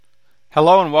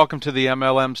Hello and welcome to the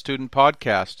MLM Student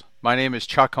Podcast. My name is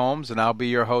Chuck Holmes and I'll be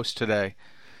your host today.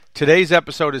 Today's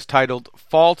episode is titled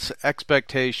False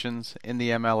Expectations in the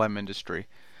MLM Industry.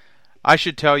 I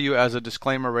should tell you as a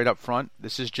disclaimer right up front,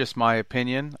 this is just my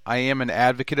opinion. I am an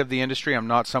advocate of the industry. I'm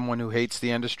not someone who hates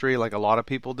the industry like a lot of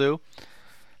people do.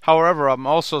 However, I'm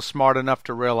also smart enough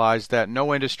to realize that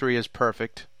no industry is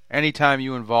perfect. Anytime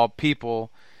you involve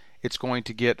people, it's going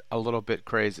to get a little bit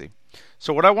crazy.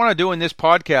 So what I want to do in this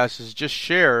podcast is just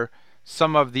share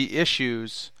some of the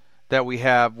issues that we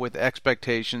have with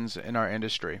expectations in our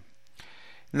industry.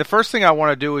 And the first thing I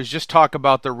want to do is just talk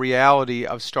about the reality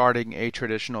of starting a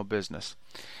traditional business.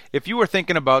 If you were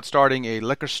thinking about starting a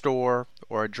liquor store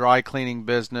or a dry cleaning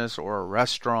business or a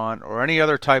restaurant or any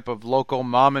other type of local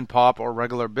mom and pop or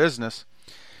regular business,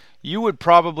 you would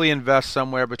probably invest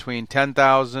somewhere between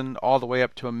 $10,000 all the way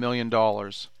up to $1 million,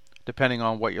 depending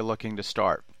on what you're looking to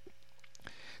start.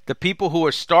 The people who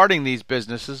are starting these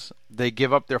businesses, they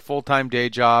give up their full-time day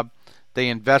job, they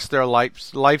invest their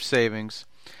life savings,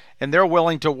 and they're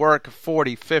willing to work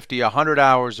 40, 50, 100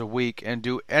 hours a week and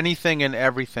do anything and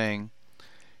everything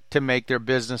to make their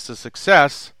business a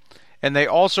success. And they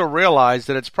also realize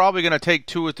that it's probably going to take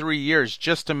 2 or 3 years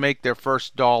just to make their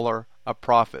first dollar of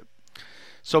profit.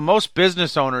 So most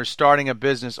business owners starting a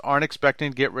business aren't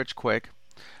expecting to get rich quick.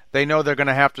 They know they're going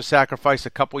to have to sacrifice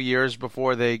a couple years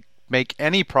before they make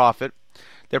any profit.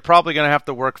 They're probably going to have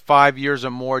to work 5 years or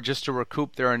more just to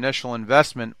recoup their initial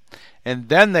investment, and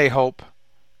then they hope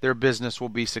their business will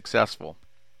be successful.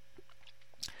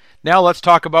 Now let's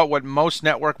talk about what most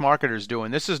network marketers do,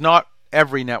 and this is not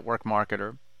every network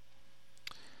marketer.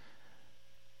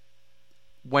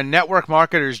 When network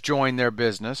marketers join their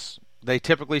business, they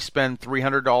typically spend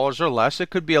 $300 or less. It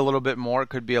could be a little bit more, it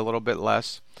could be a little bit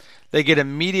less. They get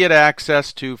immediate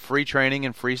access to free training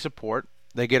and free support.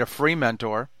 They get a free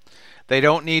mentor. They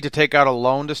don't need to take out a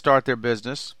loan to start their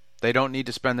business. They don't need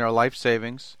to spend their life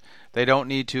savings. They don't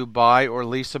need to buy or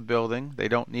lease a building. They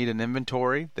don't need an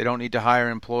inventory. They don't need to hire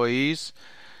employees.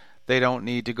 They don't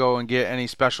need to go and get any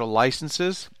special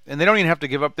licenses. And they don't even have to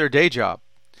give up their day job.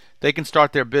 They can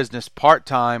start their business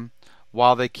part-time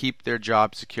while they keep their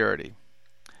job security.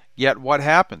 Yet what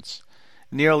happens?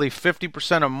 Nearly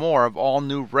 50% or more of all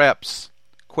new reps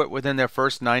quit within their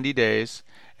first 90 days,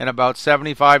 and about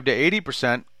 75 to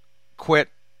 80% quit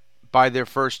by their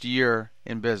first year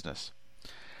in business.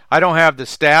 I don't have the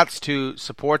stats to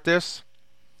support this,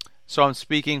 so I'm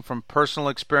speaking from personal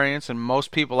experience, and most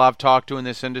people I've talked to in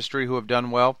this industry who have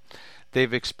done well,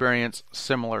 they've experienced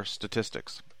similar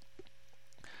statistics.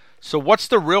 So what's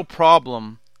the real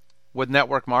problem with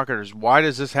network marketers? Why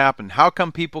does this happen? How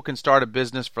come people can start a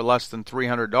business for less than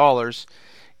 $300,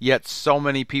 yet so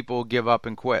many people give up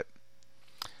and quit?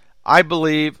 I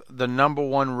believe the number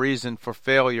one reason for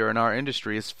failure in our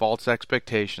industry is false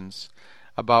expectations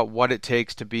about what it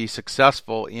takes to be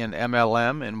successful in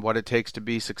MLM and what it takes to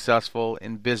be successful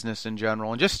in business in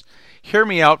general. And just hear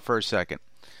me out for a second.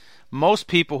 Most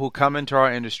people who come into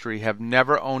our industry have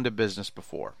never owned a business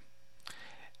before,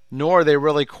 nor are they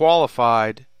really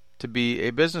qualified to be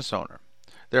a business owner.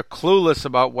 They're clueless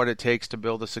about what it takes to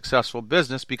build a successful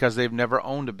business because they've never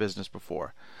owned a business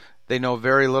before. They know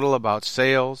very little about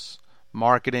sales,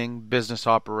 marketing, business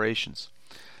operations.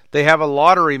 They have a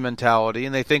lottery mentality,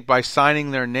 and they think by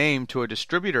signing their name to a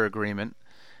distributor agreement,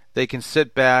 they can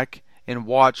sit back and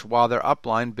watch while their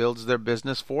upline builds their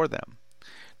business for them.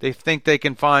 They think they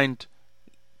can find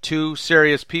 2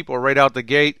 serious people right out the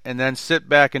gate and then sit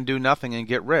back and do nothing and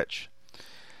get rich.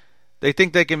 They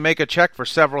think they can make a check for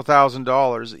several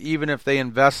 $1,000s even if they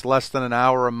invest less than an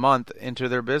hour a month into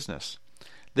their business.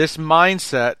 This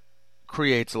mindset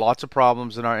creates lots of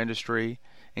problems in our industry,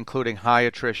 including high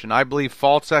attrition. I believe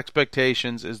false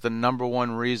expectations is the number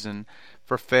one reason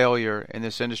for failure in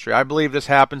this industry. I believe this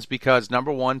happens because,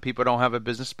 number one, people don't have a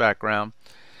business background.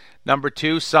 Number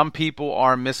two, some people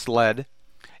are misled.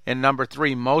 And number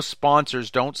three, most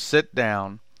sponsors don't sit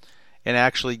down and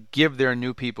actually give their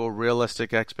new people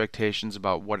realistic expectations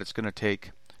about what it's going to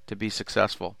take to be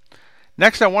successful.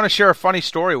 Next, I want to share a funny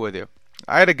story with you.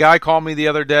 I had a guy call me the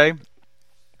other day.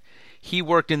 He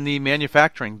worked in the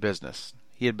manufacturing business.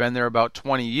 He had been there about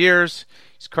 20 years.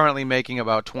 He's currently making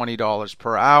about $20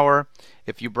 per hour.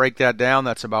 If you break that down,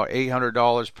 that's about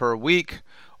 $800 per week,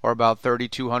 or about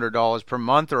 $3,200 per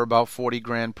month, or about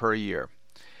 $40,000 per year.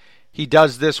 He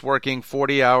does this working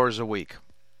 40 hours a week.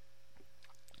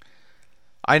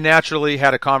 I naturally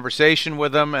had a conversation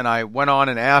with him, and I went on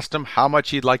and asked him how much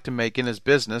he'd like to make in his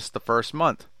business the first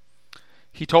month.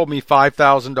 He told me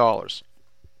 $5,000.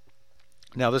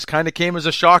 Now, this kind of came as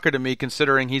a shocker to me,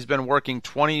 considering he's been working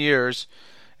 20 years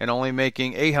and only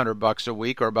making $800 a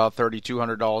week, or about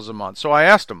 $3,200 a month. So I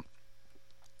asked him,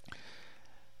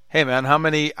 hey man, how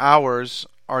many hours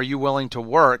are you willing to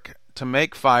work to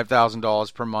make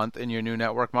 $5,000 per month in your new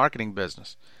network marketing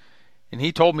business? And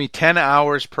he told me 10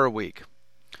 hours per week.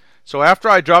 So after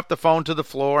I dropped the phone to the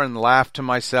floor and laughed to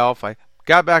myself, I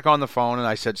got back on the phone and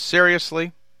I said,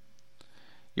 seriously?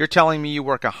 You're telling me you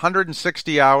work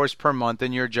 160 hours per month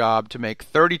in your job to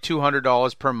make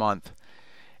 $3,200 per month,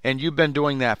 and you've been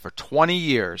doing that for 20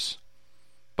 years,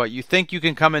 but you think you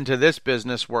can come into this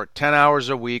business, work 10 hours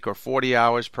a week or 40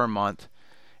 hours per month,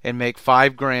 and make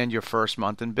 $5,000 your first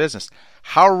month in business?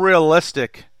 How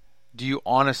realistic do you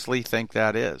honestly think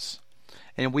that is?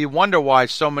 And we wonder why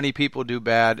so many people do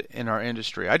bad in our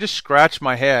industry. I just scratch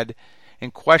my head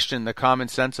and question the common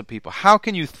sense of people. How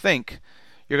can you think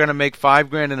you're going to make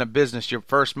 $5,000 in a business your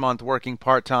first month working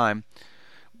part-time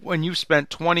when you've spent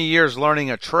 20 years learning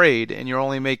a trade and you're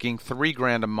only making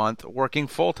 $3,000 a month working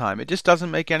full-time? It just doesn't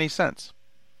make any sense.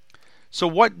 So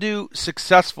what do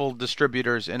successful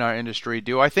distributors in our industry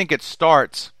do? I think it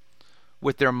starts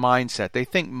with their mindset. They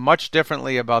think much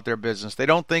differently about their business. They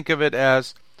don't think of it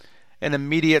as an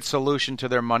immediate solution to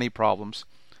their money problems.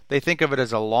 They think of it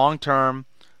as a long-term,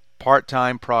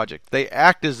 part-time project. They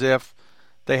act as if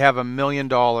they have $1 million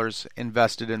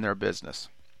invested in their business.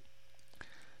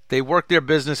 They work their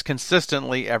business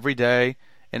consistently every day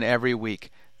and every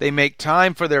week. They make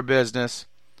time for their business,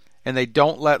 and they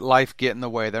don't let life get in the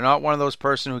way. They're not one of those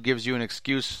person who gives you an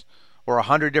excuse or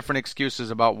 100 different excuses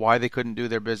about why they couldn't do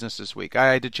their business this week.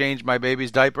 I had to change my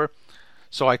baby's diaper,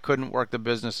 so I couldn't work the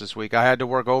business this week. I had to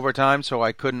work overtime, so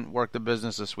I couldn't work the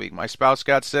business this week. My spouse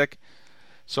got sick,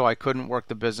 so I couldn't work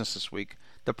the business this week.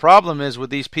 The problem is with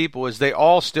these people is they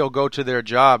all still go to their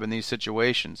job in these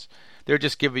situations. They're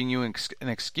just giving you an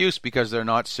excuse because they're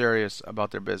not serious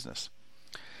about their business.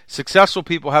 Successful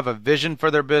people have a vision for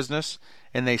their business,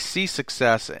 and they see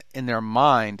success in their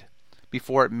mind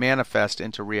before it manifests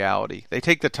into reality. They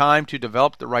take the time to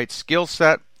develop the right skill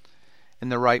set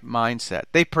and the right mindset.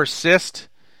 They persist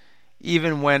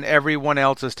even when everyone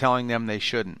else is telling them they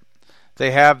shouldn't.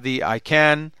 They have the I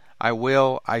can, I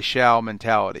will, I shall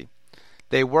mentality.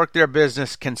 They work their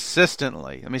business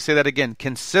consistently. Let me say that again,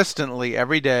 consistently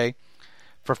every day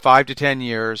for 5 to 10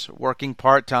 years, working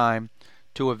part-time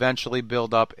to eventually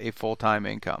build up a full-time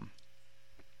income.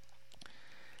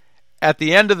 At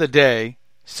the end of the day,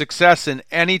 success in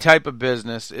any type of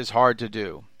business is hard to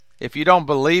do. If you don't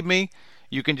believe me,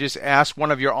 you can just ask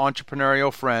one of your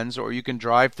entrepreneurial friends, or you can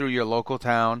drive through your local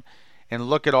town and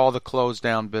look at all the closed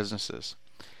down businesses.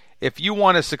 If you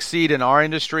want to succeed in our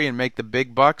industry and make the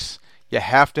big bucks, you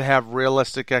have to have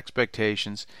realistic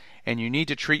expectations, and you need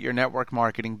to treat your network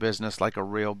marketing business like a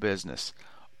real business.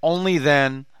 Only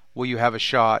then will you have a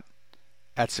shot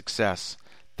at success.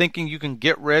 Thinking you can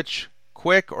get rich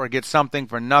quick or get something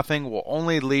for nothing will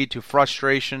only lead to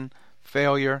frustration,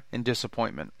 failure, and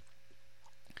disappointment.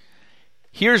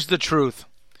 Here's the truth.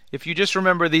 If you just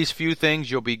remember these few things,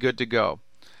 you'll be good to go.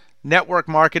 Network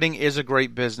marketing is a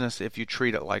great business if you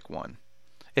treat it like one.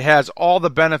 It has all the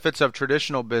benefits of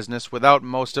traditional business without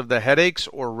most of the headaches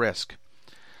or risk.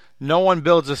 No one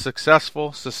builds a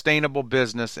successful, sustainable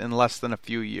business in less than a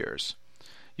few years.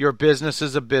 Your business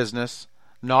is a business,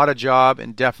 not a job,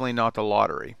 and definitely not the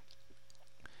lottery.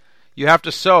 You have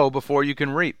to sow before you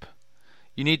can reap.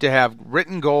 You need to have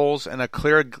written goals and a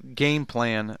clear game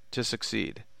plan to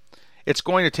succeed. It's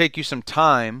going to take you some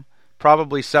time,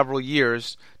 probably several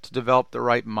years, to develop the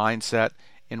right mindset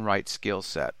and right skill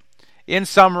set. In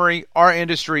summary, our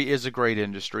industry is a great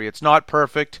industry. It's not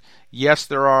perfect. Yes,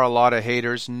 there are a lot of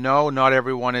haters. No, not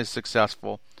everyone is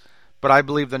successful. But I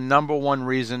believe the number one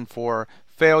reason for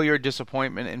failure,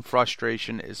 disappointment, and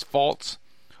frustration is false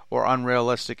or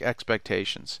unrealistic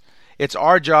expectations. It's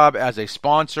our job as a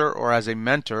sponsor or as a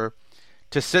mentor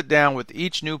to sit down with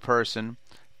each new person,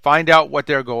 find out what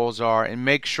their goals are, and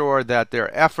make sure that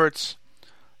their efforts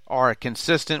are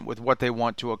consistent with what they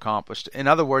want to accomplish. In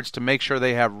other words, to make sure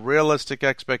they have realistic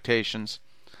expectations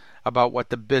about what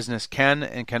the business can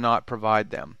and cannot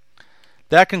provide them.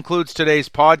 That concludes today's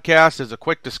podcast. As a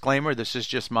quick disclaimer, this is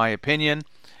just my opinion.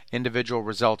 Individual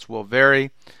results will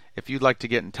vary. If you'd like to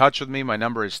get in touch with me, my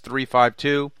number is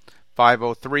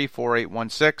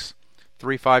 352-503-4816,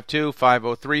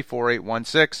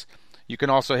 352-503-4816. You can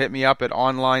also hit me up at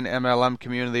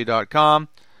onlinemlmcommunity.com.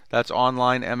 That's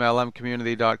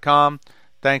onlinemlmcommunity.com.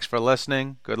 Thanks for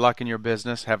listening. Good luck in your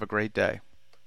business. Have a great day.